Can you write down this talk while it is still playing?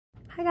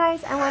Hi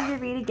guys, I wanted to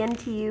read again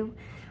to you.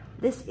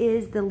 This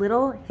is The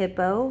Little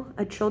Hippo,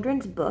 a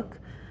children's book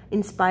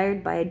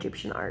inspired by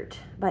Egyptian art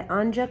by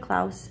Anja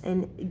Klaus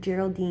and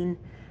Géraldine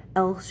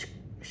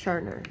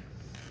Elschner.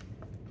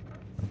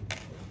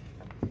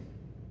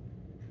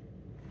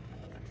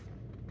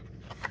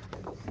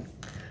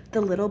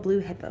 The Little Blue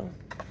Hippo.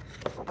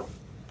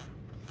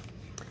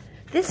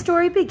 This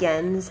story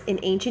begins in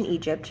ancient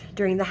Egypt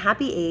during the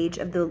happy age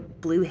of the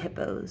blue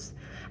hippos.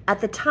 At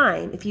the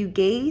time, if you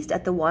gazed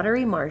at the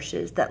watery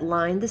marshes that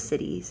lined the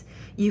cities,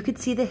 you could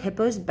see the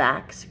hippos'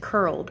 backs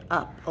curled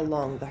up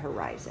along the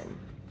horizon.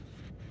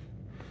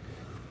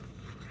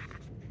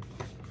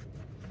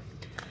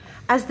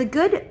 As the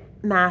good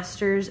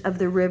masters of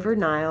the river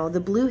Nile, the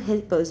blue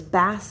hippos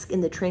bask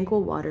in the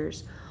tranquil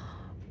waters.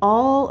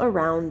 All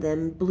around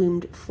them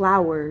bloomed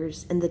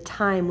flowers, and the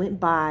time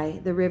went by.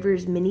 The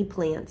river's many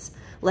plants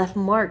left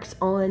marks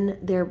on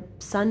their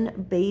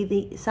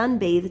sun-bathed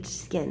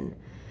skin.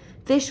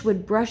 Fish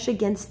would brush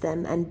against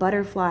them, and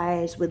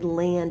butterflies would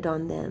land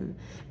on them,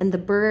 and the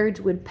birds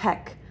would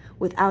peck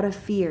without a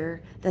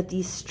fear that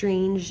these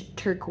strange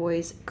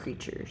turquoise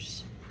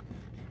creatures.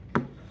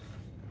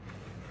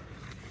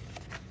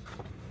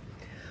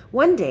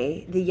 One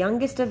day, the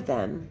youngest of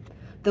them,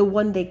 the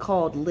one they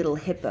called Little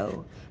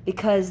Hippo,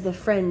 because the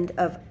friend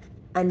of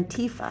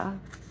Antifa,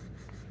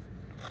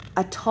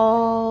 a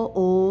tall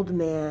old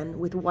man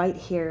with white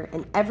hair,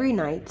 and every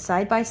night,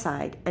 side by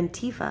side,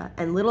 Antifa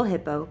and Little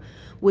Hippo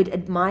would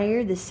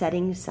admire the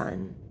setting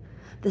sun.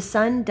 The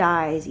sun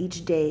dies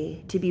each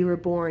day to be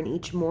reborn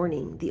each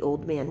morning, the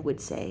old man would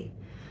say.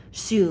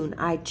 Soon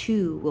I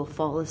too will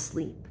fall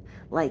asleep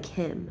like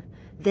him.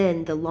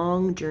 Then the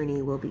long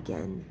journey will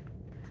begin.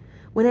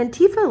 When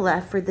Antifa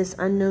left for this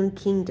unknown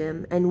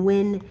kingdom, and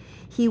when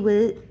he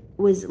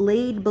was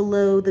laid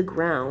below the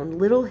ground,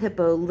 Little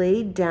Hippo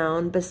laid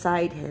down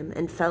beside him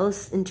and fell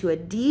into a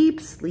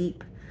deep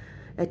sleep,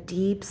 a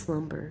deep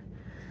slumber.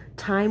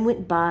 Time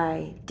went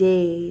by,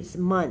 days,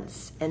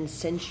 months, and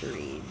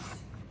centuries.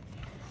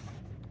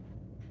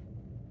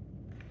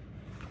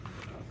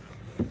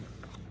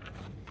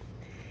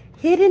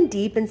 Hidden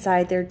deep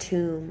inside their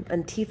tomb,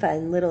 Antifa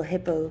and Little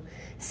Hippo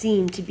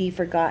seemed to be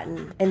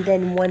forgotten. And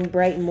then one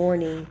bright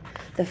morning,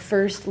 the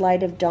first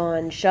light of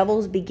dawn,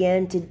 shovels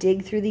began to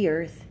dig through the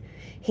earth.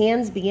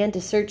 Hands began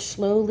to search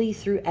slowly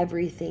through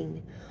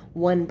everything.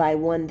 One by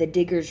one, the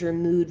diggers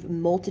removed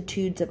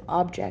multitudes of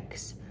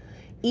objects,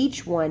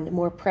 each one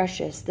more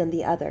precious than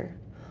the other.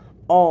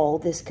 All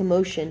this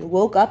commotion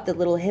woke up the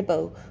Little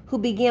Hippo, who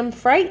became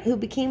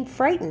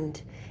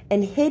frightened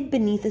and hid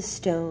beneath a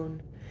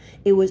stone.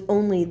 It was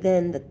only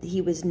then that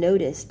he was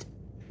noticed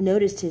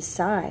his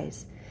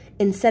size.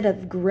 Instead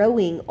of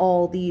growing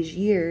all these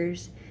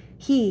years,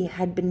 he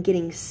had been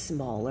getting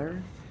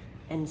smaller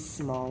and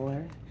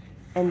smaller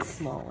and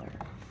smaller.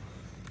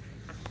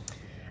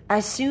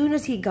 As soon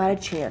as he got a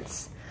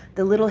chance,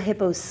 the Little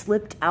Hippo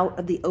slipped out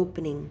of the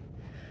opening.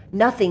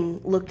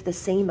 Nothing looked the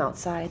same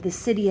outside. The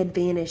city had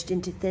vanished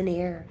into thin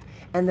air,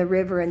 and the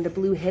river and the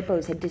blue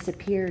hippos had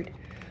disappeared.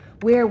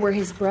 Where were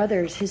his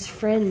brothers, his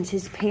friends,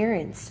 his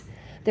parents?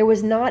 There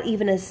was not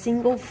even a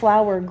single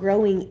flower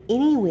growing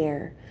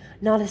anywhere,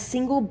 not a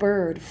single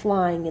bird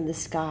flying in the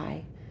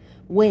sky.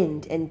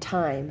 Wind and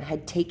time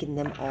had taken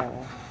them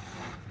all.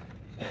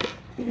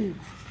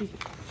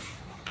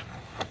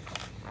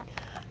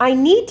 I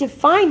need to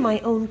find my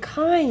own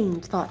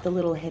kind, thought the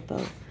Little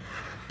Hippo.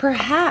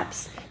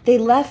 Perhaps they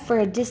left for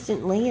a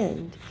distant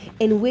land,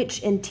 in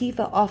which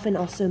Antifa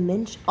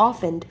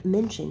often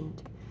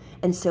mentioned.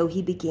 And so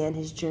he began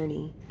his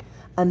journey,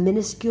 a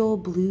minuscule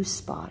blue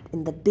spot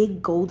in the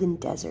big golden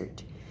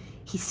desert.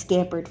 He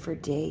scampered for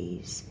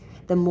days.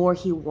 The more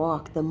he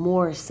walked, the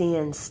more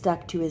sand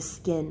stuck to his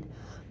skin,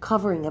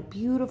 covering a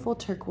beautiful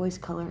turquoise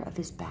color of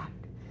his back.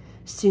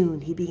 Soon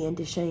he began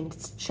to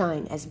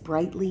shine as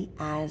brightly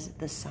as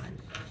the sun.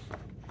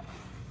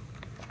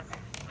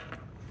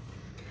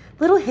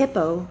 Little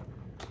Hippo,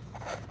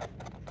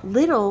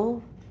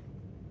 little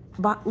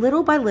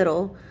by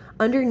little,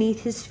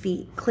 underneath his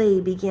feet, clay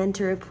began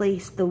to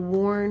replace the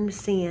worn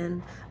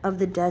sand of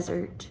the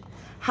desert.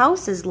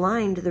 Houses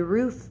lined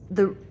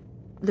the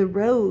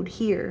road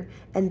here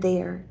and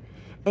there,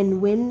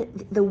 and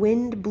when the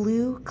wind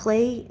blew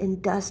clay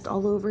and dust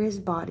all over his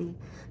body,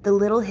 the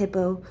Little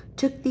Hippo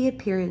took the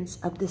appearance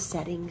of the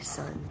setting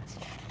sun.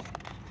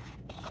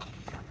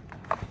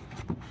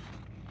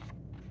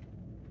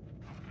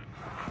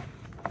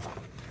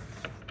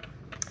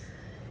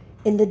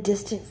 In the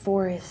distant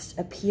forest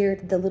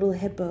appeared the Little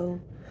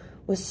Hippo,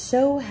 was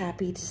so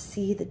happy to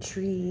see the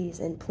trees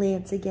and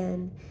plants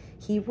again.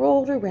 He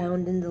rolled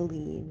around in the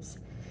leaves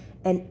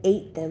and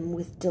ate them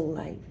with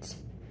delight.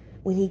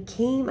 When he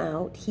came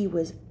out, he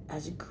was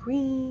as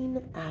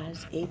green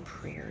as a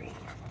prairie.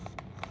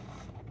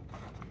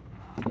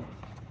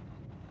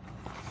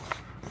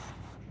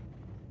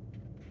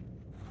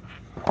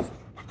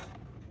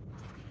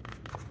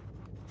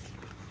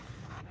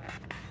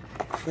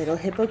 Little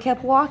Hippo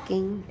kept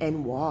walking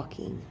and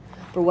walking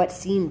for what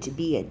seemed to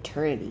be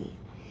eternity.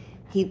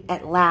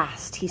 At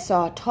last, he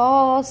saw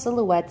tall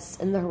silhouettes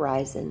in the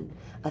horizon.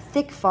 A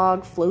thick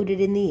fog floated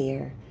in the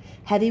air,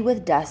 heavy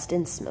with dust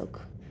and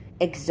smoke.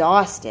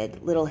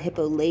 Exhausted, little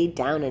Hippo laid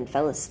down and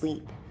fell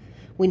asleep.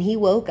 When he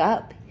woke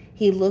up,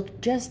 he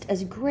looked just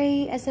as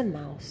gray as a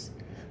mouse.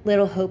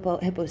 Little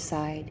Hippo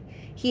sighed.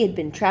 He had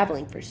been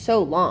traveling for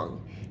so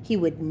long, he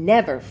would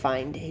never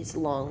find his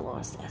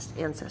long-lost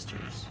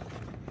ancestors.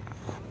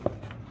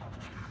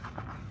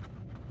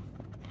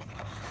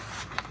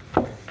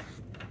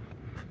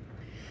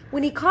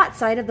 When he caught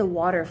sight of the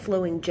water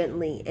flowing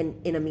gently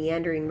in a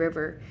meandering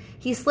river,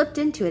 he slipped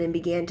into it and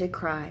began to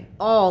cry.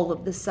 All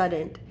of the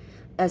sudden,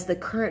 as the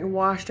current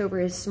washed over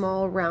his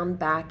small round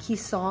back, he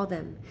saw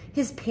them,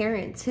 his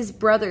parents, his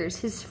brothers,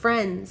 his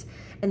friends,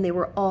 and they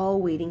were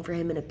all waiting for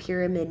him in a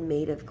pyramid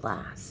made of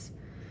glass.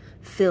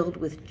 Filled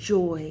with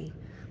joy,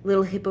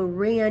 little Hippo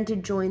ran to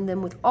join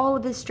them with all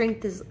the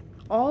strength his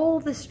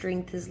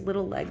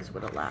little legs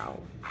would allow.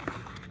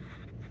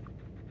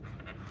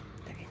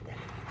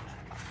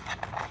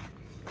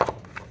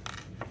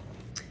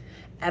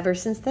 Ever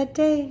since that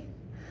day,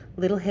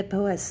 little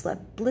Hippo has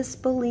slept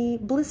blissfully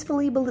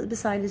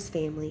beside his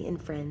family and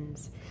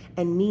friends.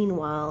 And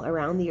meanwhile,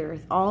 around the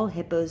earth, all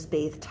hippos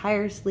bathe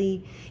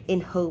tirelessly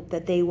in hope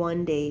that they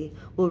one day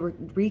will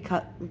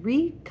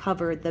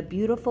recover the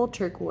beautiful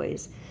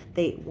turquoise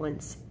they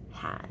once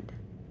had.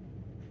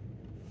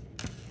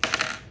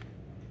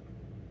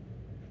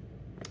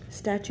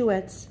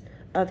 Statuettes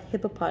of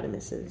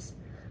hippopotamuses,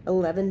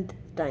 11th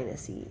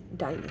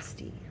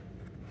dynasty.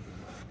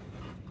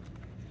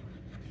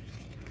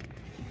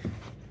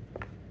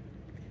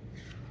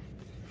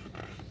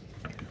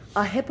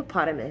 A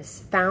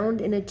hippopotamus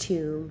found in a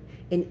tomb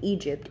in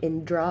Egypt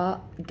in Dar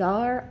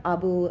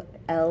Abu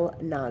el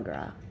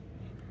Nagra.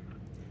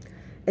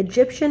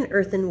 Egyptian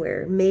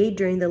earthenware made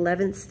during the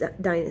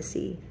 11th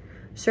dynasty,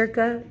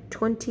 circa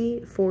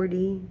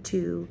 2040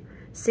 to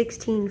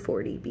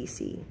 1640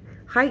 BC.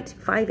 Height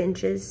 5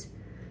 inches,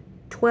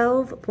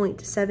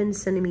 12.7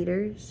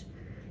 centimeters.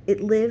 It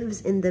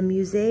lives in the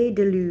Musée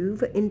du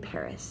Louvre in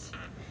Paris.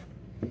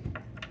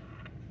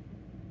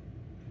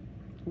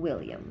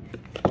 William.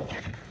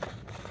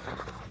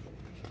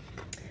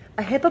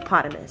 A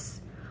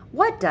hippopotamus.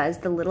 What does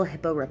the little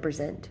hippo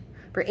represent?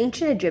 For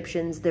ancient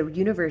Egyptians, the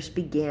universe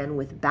began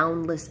with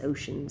boundless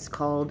oceans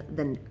called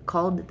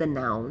the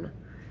noun.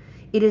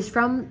 It is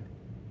from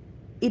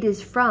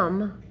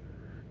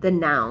the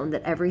noun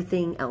that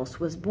everything else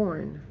was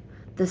born.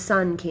 The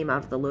sun came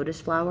out of the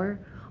lotus flower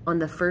on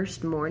the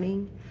first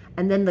morning,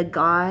 and then the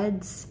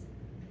gods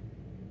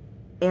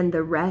and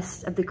the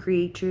rest of the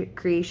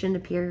creation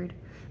appeared.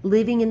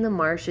 Living in the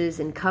marshes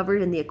and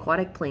covered in the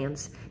aquatic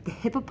plants, the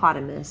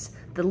hippopotamus,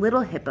 the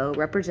little hippo,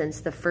 represents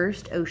the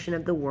first ocean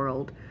of the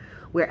world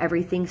where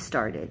everything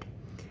started.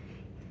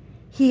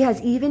 He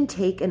has even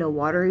taken a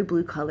watery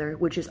blue color,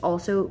 which is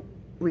also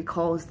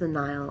recalls the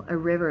Nile, a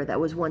river that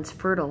was once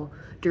fertile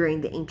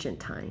during the ancient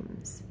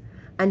times.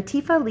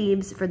 Antifa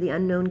leaves for the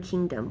unknown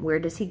kingdom. Where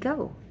does he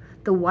go?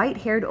 The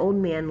white-haired old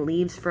man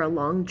leaves for a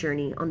long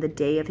journey on the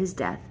day of his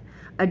death,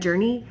 a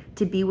journey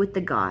to be with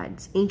the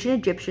gods. Ancient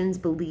Egyptians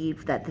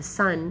believed that the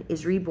sun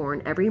is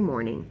reborn every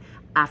morning.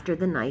 After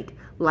the night,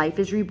 life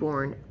is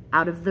reborn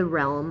out of the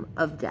realm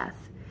of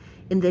death.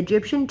 In the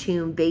Egyptian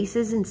tomb,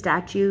 vases and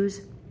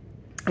statues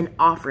and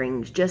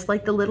offerings, just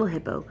like the little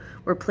hippo,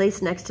 were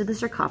placed next to the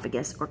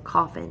sarcophagus or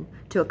coffin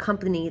to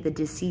accompany the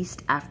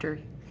deceased after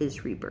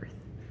his rebirth.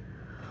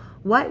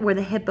 Where were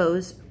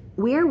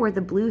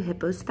the blue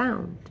hippos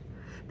found?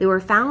 They were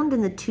found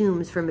in the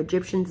tombs from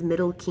Egyptian's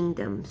Middle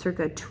Kingdom,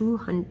 circa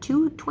 2000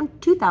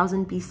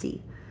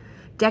 BC.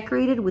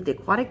 Decorated with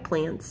aquatic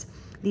plants,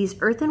 these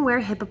earthenware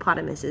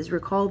hippopotamuses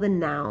recall the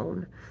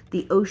noun,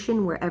 the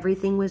ocean where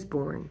everything was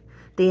born.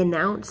 They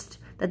announced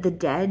that the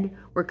dead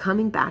were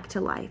coming back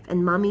to life,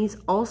 and mummies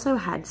also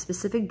had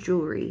specific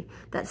jewelry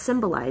that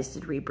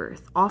symbolized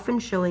rebirth, often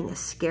showing a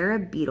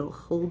scarab beetle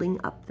holding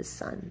up the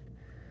sun.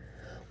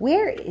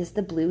 Where is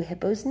the blue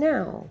hippos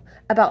now?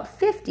 About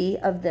 50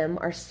 of them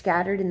are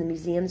scattered in the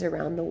museums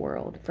around the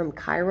world, from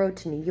Cairo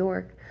to New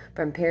York,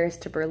 from Paris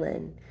to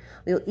Berlin.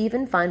 You'll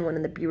even find one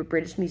in the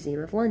British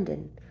Museum of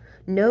London.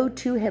 No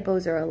two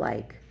hippos are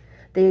alike.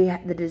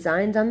 The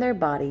designs on their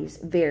bodies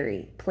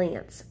vary: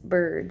 plants,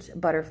 birds,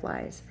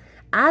 butterflies,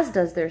 as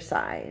does their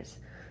size,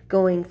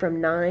 going from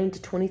 9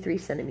 to 23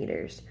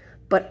 centimeters,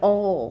 but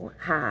all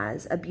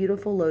has a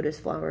beautiful lotus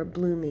flower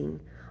blooming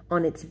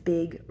on its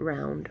big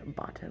round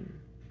bottom.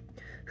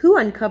 Who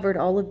uncovered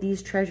all of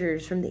these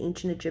treasures from the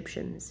ancient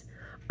Egyptians?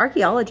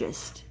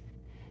 Archaeologists.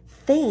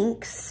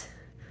 Thanks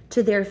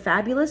to their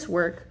fabulous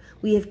work,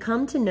 we have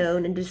come to know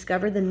and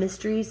discover the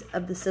mysteries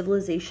of the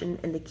civilization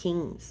and the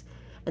kings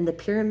and the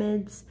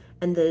pyramids,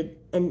 and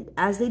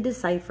as they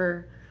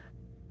decipher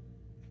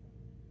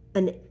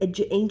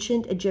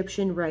ancient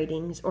Egyptian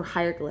writings or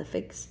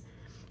hieroglyphics,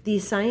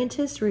 these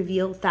scientists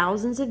reveal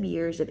thousands of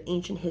years of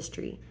ancient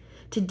history.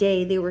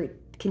 Today, they will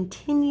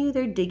continue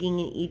their digging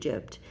in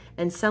Egypt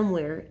and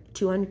somewhere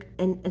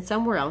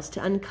else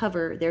to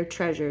uncover their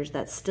treasures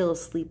that still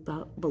sleep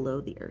below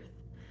the earth.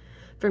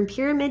 from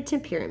pyramid to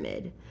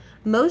pyramid.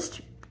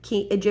 Most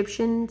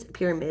Egyptian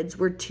pyramids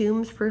were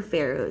tombs for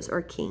pharaohs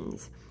or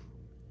kings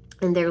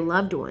and their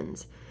loved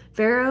ones.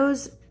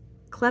 Pharaoh's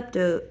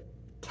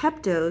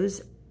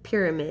Kepto's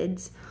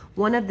pyramids,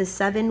 one of the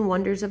 7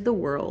 wonders of the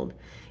world,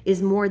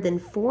 is more than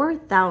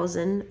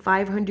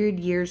 4,500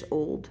 years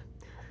old.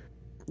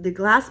 The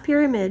glass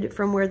pyramid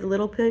from where the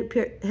little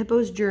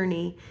hippo's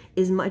journey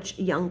is much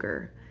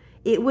younger.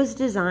 It was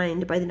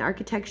designed by the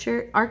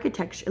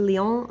architect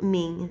Lion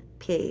Ming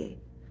Pi,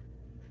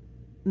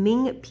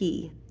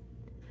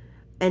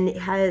 and it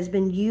has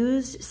been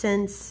used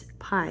since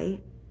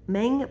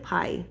Meng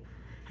Pi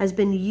has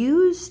been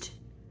used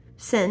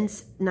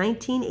since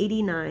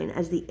 1989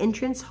 as the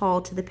entrance hall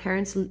to the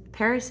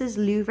Paris's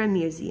Louvre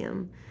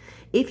Museum.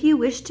 If you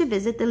wish to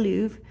visit the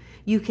Louvre,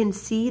 you can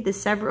see the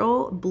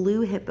several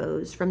blue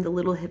hippos from the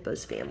Little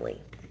Hippos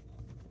family.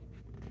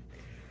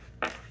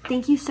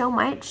 Thank you so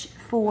much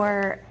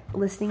for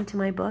listening to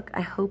my book.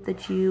 I hope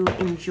that you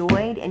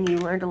enjoyed and you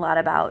learned a lot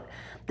about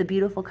the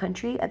beautiful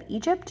country of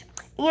Egypt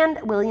and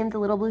William the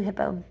Little Blue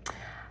Hippo.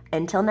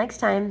 Until next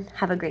time,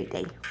 have a great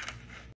day.